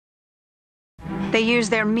They use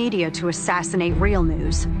their media to assassinate real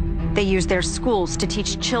news. They use their schools to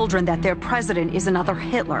teach children that their president is another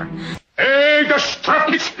Hitler. Ey, der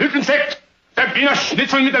Strafnichtshülsensekt, der Wiener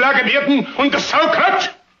Schnitzel mit der Lagerwerten und der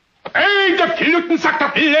Sauerkraut. Ey, der Pilotensakt der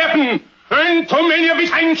Billärten, ein Tomenia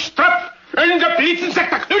wie ein Straf, ein der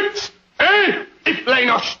Blitzensakt der Knütz. Ey, ich bleib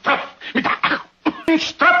noch Straf mit der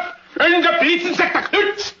Straf, ein der Blitzensakt der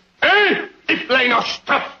Knütz. Ey, ich bleib noch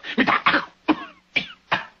Straf mit der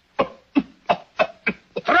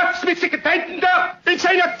Trotz mit Sekretäten da, in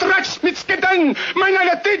seiner Trotz mit Skedan,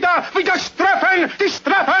 meiner Täter, wieder strafen, sie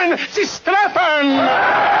strafen, sie strafen!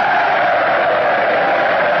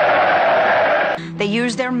 They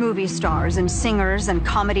use their movie stars and singers and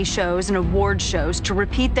comedy shows and award shows to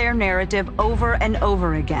repeat their narrative over and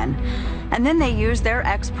over again. And then they use their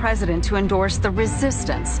ex-president to endorse the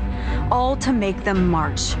resistance, all to make them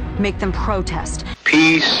march, make them protest.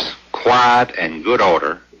 Peace, quiet, and good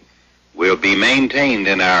order will be maintained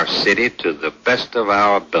in our city to the best of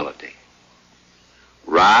our ability.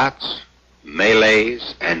 Riots,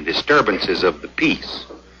 melees, and disturbances of the peace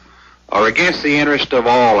are against the interest of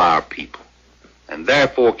all our people, and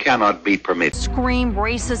therefore cannot be permitted. Scream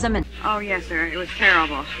racism and... Oh, yes, sir. It was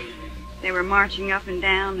terrible. They were marching up and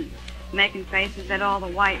down and making faces at all the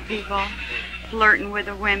white people, flirting with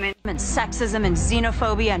the women. And sexism and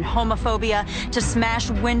xenophobia and homophobia to smash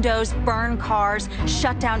windows, burn cars,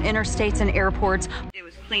 shut down interstates and airports. It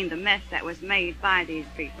was clean the mess that was made by these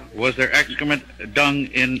people. Was there excrement dung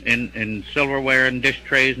in silverware and dish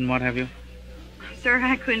trays and what have you? Sir,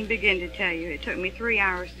 I couldn't begin to tell you. It took me 3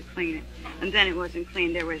 hours to clean it. And then it wasn't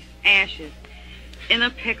clean. There was ashes in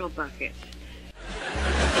the pickle buckets.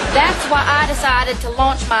 That's why I decided to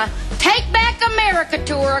launch my Take Back America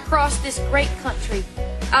tour across this great country.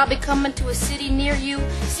 I'll be coming to a city near you,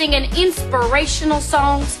 singing inspirational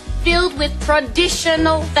songs filled with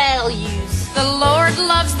traditional values. The Lord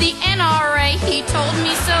loves the NRA. He told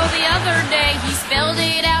me so the other day. He spelled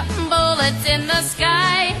it out in bullets in the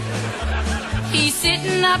sky. He's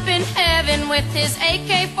sitting up in heaven with his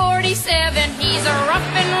AK-47. He's a rough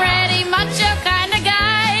and ready, macho kind of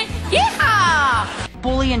guy. Yeehaw!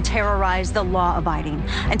 Bully and terrorize the law-abiding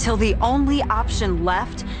until the only option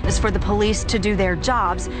left is for the police to do their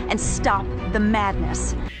jobs and stop the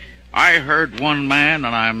madness. I heard one man,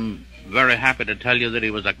 and I'm very happy to tell you that he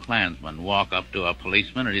was a Klansman, walk up to a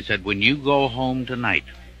policeman and he said, "When you go home tonight,"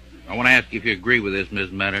 I want to ask you if you agree with this, Ms.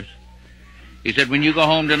 Metters. He said, "When you go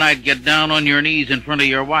home tonight, get down on your knees in front of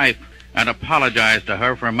your wife and apologize to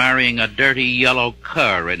her for marrying a dirty yellow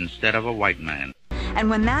cur instead of a white man." And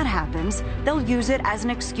when that happens, they'll use it as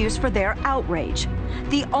an excuse for their outrage.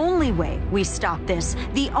 The only way we stop this,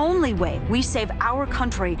 the only way we save our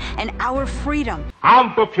country and our freedom.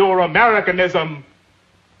 I'm for pure Americanism.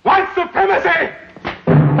 White supremacy!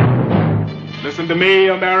 Listen to me,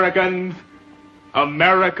 Americans.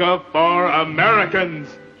 America for Americans.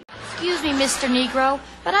 Excuse me, Mr. Negro,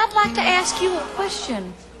 but I'd like to ask you a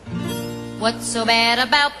question. What's so bad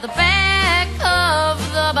about the back of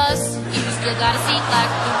the bus? You still got a seat like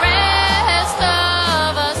the rest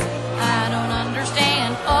of us. I don't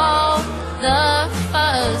understand all the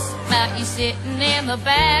fuss about you sitting in the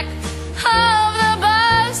back of the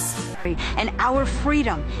bus. And our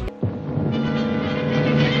freedom.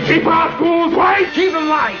 Keep our schools white! Keep them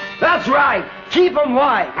white! That's right! Keep them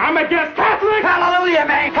white! I'm against Catholics! Hallelujah,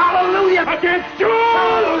 man! Hallelujah! Against Jews!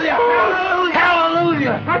 Hallelujah! Hallelujah!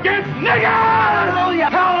 Hallelujah! Against niggers! Hallelujah!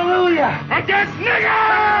 Hallelujah! Against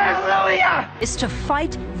niggers! Hallelujah! Is to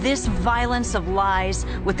fight this violence of lies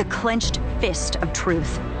with the clenched fist of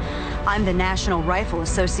truth. I'm the National Rifle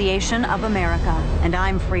Association of America, and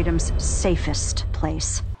I'm freedom's safest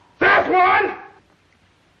place. That's one!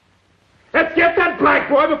 Let's get that black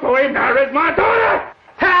boy before he marries my daughter!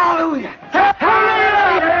 Hallelujah!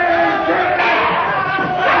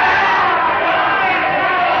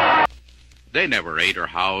 They never ate or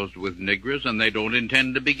housed with niggers, and they don't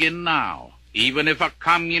intend to begin now, even if a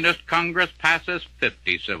communist Congress passes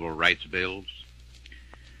 50 civil rights bills.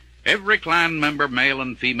 Every Klan member, male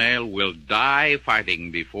and female, will die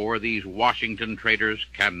fighting before these Washington traitors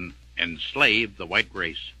can enslave the white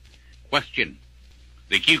race. Question.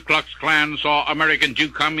 The Ku Klux Klan saw American Jew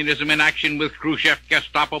communism in action with Khrushchev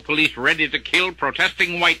Gestapo police ready to kill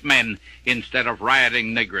protesting white men instead of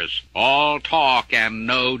rioting niggers. All talk and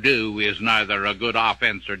no do is neither a good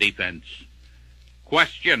offense or defense.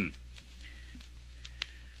 Question.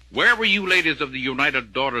 Where were you ladies of the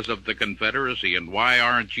United Daughters of the Confederacy, and why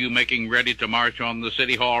aren't you making ready to march on the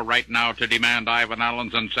City Hall right now to demand Ivan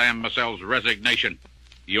Allen's and Sam Massell's resignation?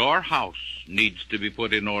 Your house needs to be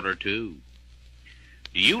put in order, too.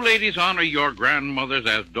 You ladies honor your grandmothers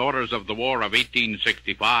as daughters of the War of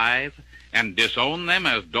 1865 and disown them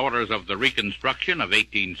as daughters of the Reconstruction of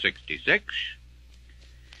 1866.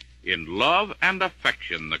 In love and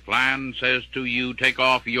affection, the Klan says to you, take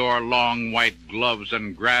off your long white gloves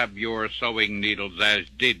and grab your sewing needles as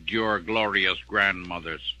did your glorious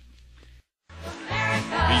grandmothers.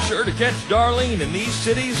 Be sure to catch Darlene in these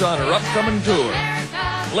cities on her upcoming tour.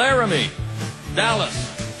 Laramie, Dallas,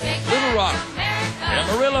 Little Rock,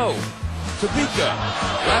 Amarillo, Topeka,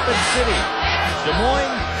 Rapid City, Des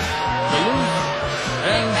Moines, Duluth,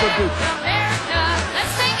 and Paducah.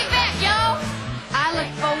 Let's take it back, y'all. I look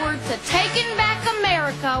forward to taking back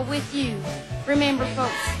America with you. Remember,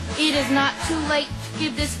 folks, it is not too late to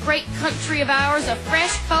give this great country of ours a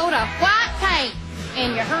fresh coat of white paint.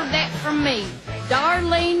 And you heard that from me,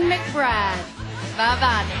 Darlene McBride.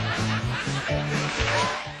 Bye-bye now.